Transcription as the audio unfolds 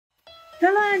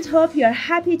Hello and hope you are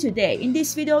happy today. In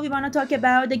this video we want to talk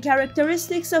about the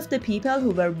characteristics of the people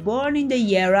who were born in the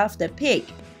year of the pig.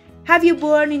 Have you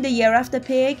born in the year of the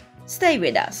pig? Stay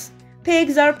with us.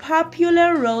 Pigs are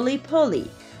popular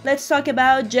roly-poly. Let's talk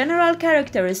about general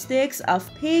characteristics of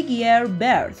pig year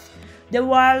birth. The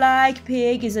warlike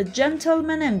pig is a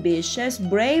gentleman, ambitious,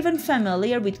 brave and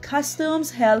familiar with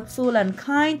customs, helpful and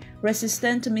kind,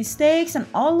 resistant to mistakes and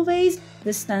always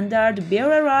the standard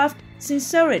bearer of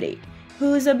sincerity,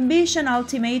 whose ambition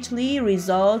ultimately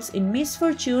results in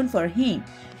misfortune for him.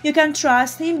 You can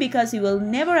trust him because he will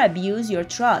never abuse your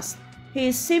trust. He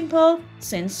is simple,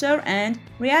 sincere and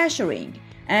reassuring.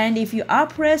 And if you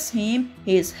oppress him,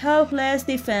 he is helpless,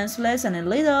 defenseless and a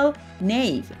little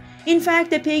naive. In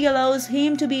fact, the pig allows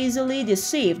him to be easily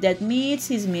deceived, admits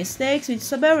his mistakes with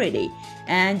severity,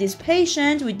 and is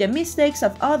patient with the mistakes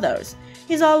of others.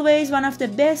 He is always one of the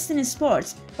best in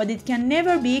sports, but it can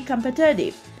never be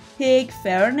competitive. Pig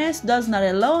fairness does not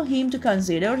allow him to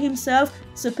consider himself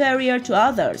superior to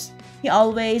others. He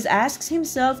always asks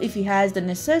himself if he has the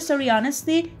necessary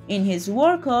honesty in his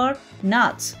work or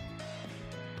not.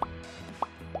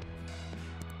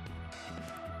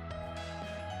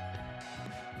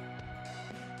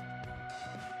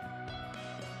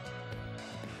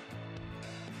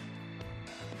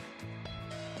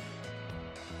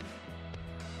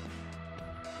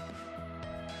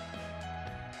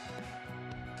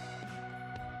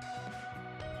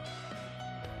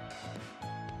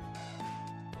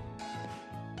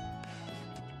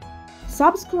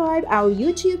 Subscribe our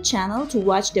YouTube channel to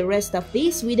watch the rest of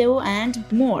this video and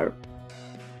more.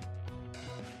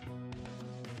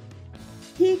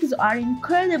 Pigs are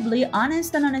incredibly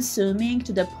honest and unassuming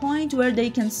to the point where they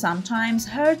can sometimes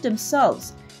hurt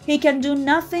themselves. He can do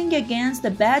nothing against the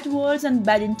bad words and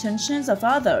bad intentions of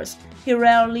others. He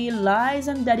rarely lies,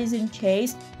 and that is in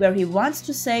case where he wants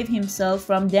to save himself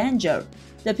from danger.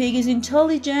 The pig is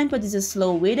intelligent but is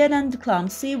slow-witted and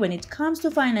clumsy when it comes to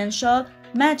financial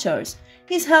matters.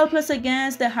 He is helpless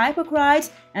against the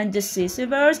hypocrites and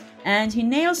deceivers, and he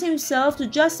nails himself to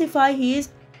justify his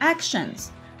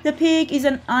actions. The pig is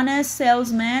an honest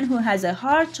salesman who has a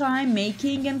hard time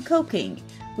making and cooking.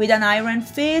 With an iron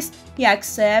fist, he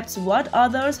accepts what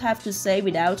others have to say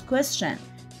without question,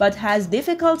 but has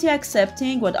difficulty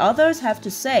accepting what others have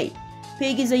to say.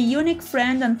 Pig is a unique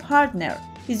friend and partner.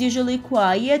 He's usually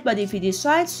quiet, but if he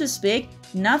decides to speak,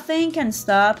 nothing can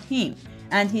stop him.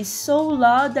 And he's so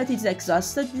loud that it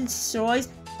exhausted destroys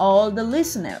all the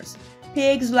listeners.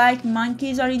 Pigs, like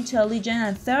monkeys, are intelligent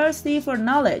and thirsty for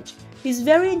knowledge. He's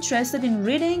very interested in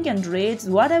reading and reads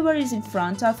whatever is in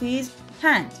front of his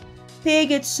hand.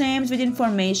 Pig, it seems, with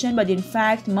information, but in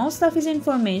fact most of his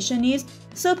information is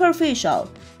superficial.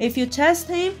 If you test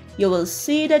him, you will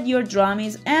see that your drum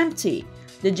is empty.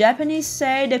 The Japanese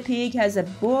say the pig has a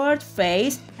bored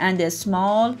face and a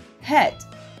small head.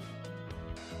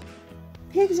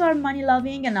 Pigs are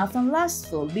money-loving and often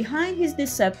lustful. Behind his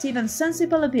deceptive and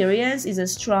sensible appearance is a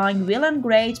strong will and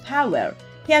great power.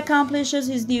 He accomplishes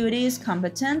his duties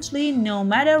competently no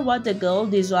matter what the goal,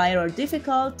 desire or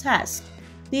difficult task.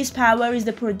 This power is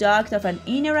the product of an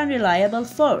inner and reliable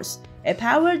force, a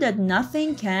power that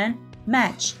nothing can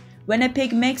match. When a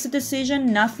pig makes a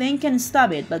decision, nothing can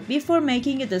stop it, but before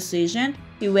making a decision,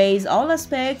 he weighs all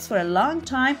aspects for a long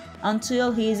time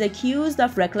until he is accused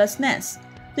of recklessness.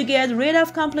 To get rid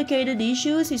of complicated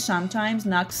issues, he sometimes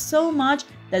knocks so much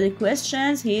that it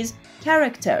questions his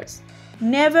characters.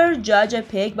 Never judge a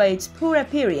pig by its poor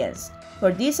appearance,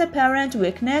 for this apparent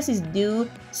weakness is due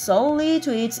solely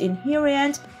to its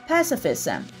inherent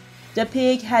pacifism. The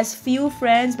pig has few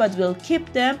friends but will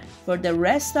keep them for the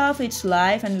rest of its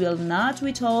life and will not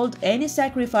withhold any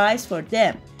sacrifice for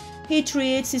them. He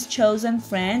treats his chosen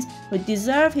friends who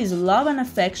deserve his love and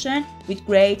affection with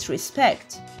great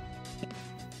respect.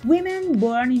 Women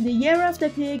born in the year of the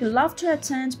pig love to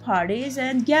attend parties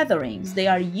and gatherings. They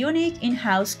are unique in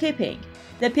housekeeping.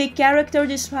 The pig character,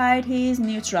 despite his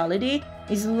neutrality,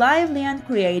 is lively and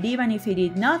creative, and if he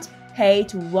did not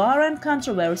hate war and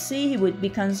controversy, he would be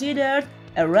considered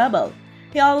a rebel.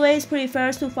 He always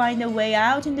prefers to find a way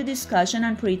out in the discussion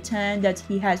and pretend that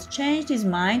he has changed his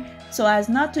mind so as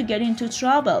not to get into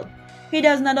trouble. He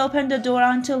does not open the door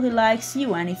until he likes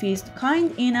you, and if he is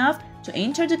kind enough to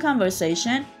enter the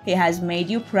conversation, he has made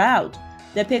you proud.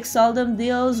 The pig seldom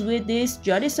deals with this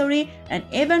judiciary, and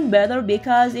even better,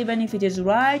 because even if it is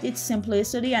right, its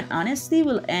simplicity and honesty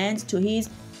will end to his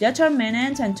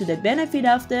determinant and to the benefit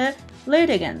of the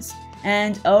litigants.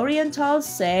 And Orientals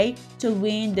say to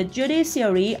win the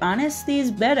judiciary, honesty is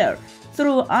better.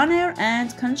 Through honor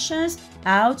and conscience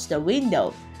out the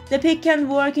window. The pig can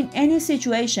work in any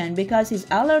situation because his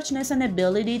alertness and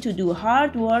ability to do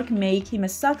hard work make him a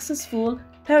successful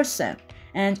person.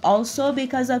 And also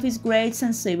because of his great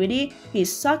sensitivity, he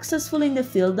is successful in the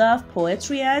field of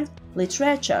poetry and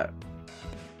literature.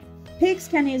 Pigs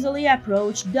can easily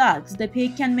approach dogs. The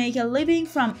pig can make a living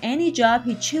from any job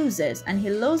he chooses, and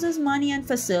he loses money and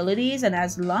facilities, and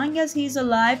as long as he is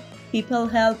alive, people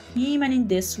help him, and in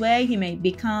this way he may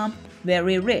become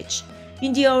very rich.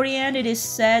 In the Orient, it is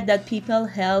said that people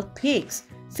help pigs,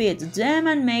 feed them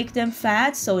and make them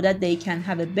fat so that they can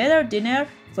have a better dinner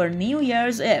for New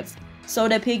Year's Eve. So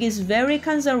the pig is very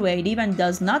conservative and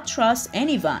does not trust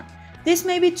anyone. This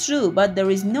may be true, but there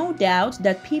is no doubt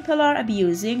that people are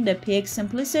abusing the pig's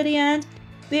simplicity and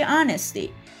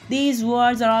honesty. These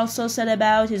words are also said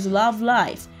about his love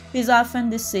life. He is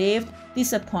often deceived,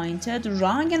 disappointed,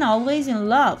 wrong, and always in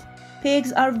love.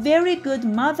 Pigs are very good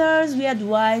mothers. We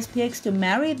advise pigs to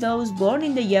marry those born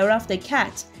in the year of the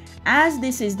cat, as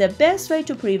this is the best way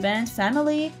to prevent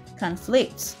family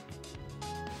conflicts.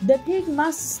 The pig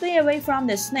must stay away from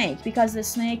the snake because the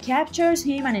snake captures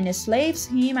him and enslaves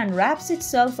him and wraps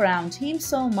itself around him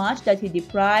so much that he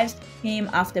deprives him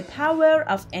of the power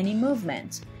of any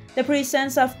movement. The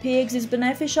presence of pigs is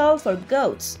beneficial for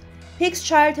goats. Pig's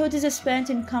childhood is spent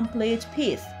in complete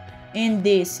peace. In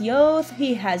this youth,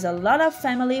 he has a lot of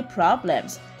family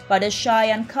problems, but a shy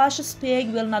and cautious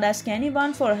pig will not ask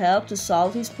anyone for help to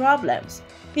solve his problems.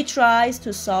 He tries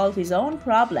to solve his own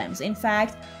problems. In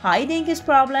fact, hiding his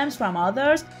problems from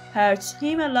others hurts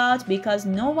him a lot because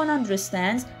no one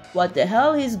understands what the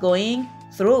hell he's going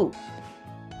through.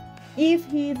 If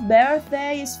his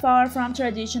birthday is far from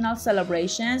traditional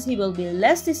celebrations, he will be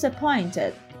less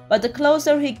disappointed. But the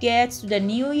closer he gets to the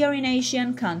New Year in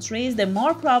Asian countries, the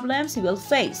more problems he will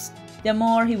face. The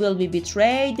more he will be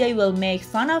betrayed, they will make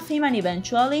fun of him, and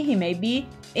eventually he may be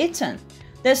eaten.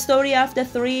 The story of the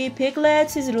 3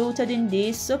 piglets is rooted in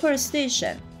this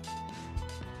superstition.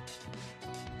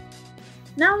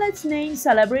 Now let's name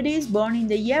celebrities born in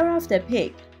the year of the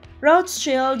pig.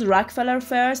 Rothschild, Rockefeller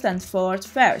first and Ford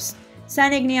first.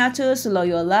 San Ignatius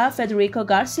Loyola, Federico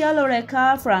Garcia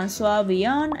Lorca, François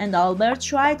Villon, and Albert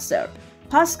Schweitzer.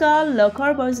 Pascal, Le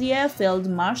Corbusier, Field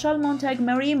Marshal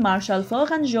Montgomery, Marshal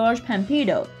Foch, and Georges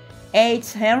Pompidou.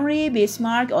 8th Henry,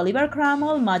 Bismarck, Oliver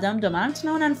Cromwell, Madame de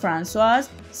Maintenon, and Françoise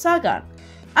Sagan.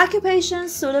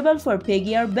 Occupations suitable for pig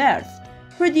year birth: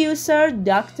 producer,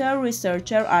 doctor,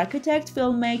 researcher, architect,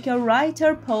 filmmaker,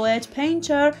 writer, poet,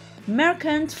 painter,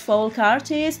 merchant, folk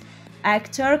artist,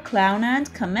 actor, clown,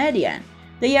 and comedian.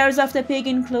 The years of the pig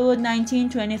include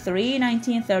 1923,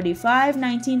 1935,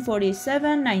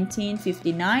 1947,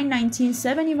 1959,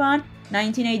 1971,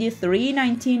 1983,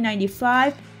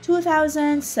 1995,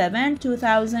 2007,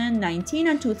 2019,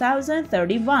 and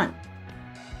 2031.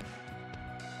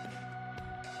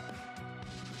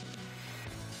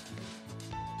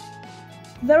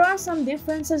 There are some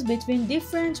differences between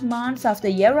different months of the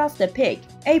year of the pig.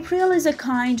 April is a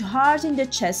kind heart in the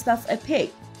chest of a pig.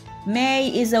 May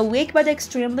is a weak but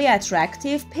extremely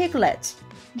attractive piglet.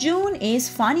 June is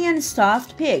funny and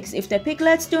stuffed pigs. If the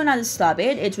piglets do not stop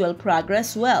it, it will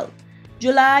progress well.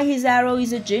 July, his arrow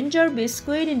is a ginger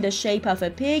biscuit in the shape of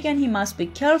a pig, and he must be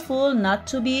careful not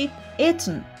to be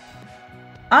eaten.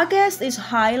 August is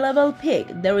high-level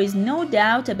pig. There is no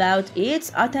doubt about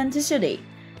its authenticity.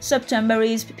 September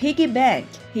is piggy bank.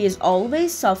 He is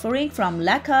always suffering from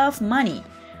lack of money.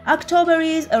 October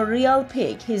is a real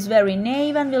pig. He is very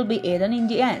naive and will be eaten in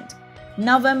the end.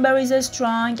 November is a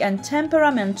strong and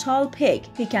temperamental pig.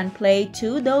 He can play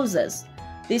 2 doses.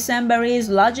 December is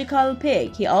logical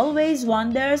pig. He always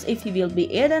wonders if he will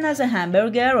be eaten as a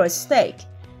hamburger or steak.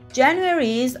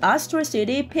 January is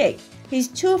ostracity pig. He is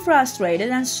too frustrated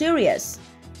and serious.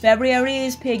 February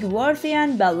is pig worthy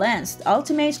and balanced.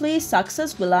 Ultimately,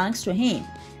 success belongs to him.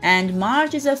 And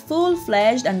March is a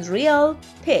full-fledged and real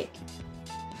pig.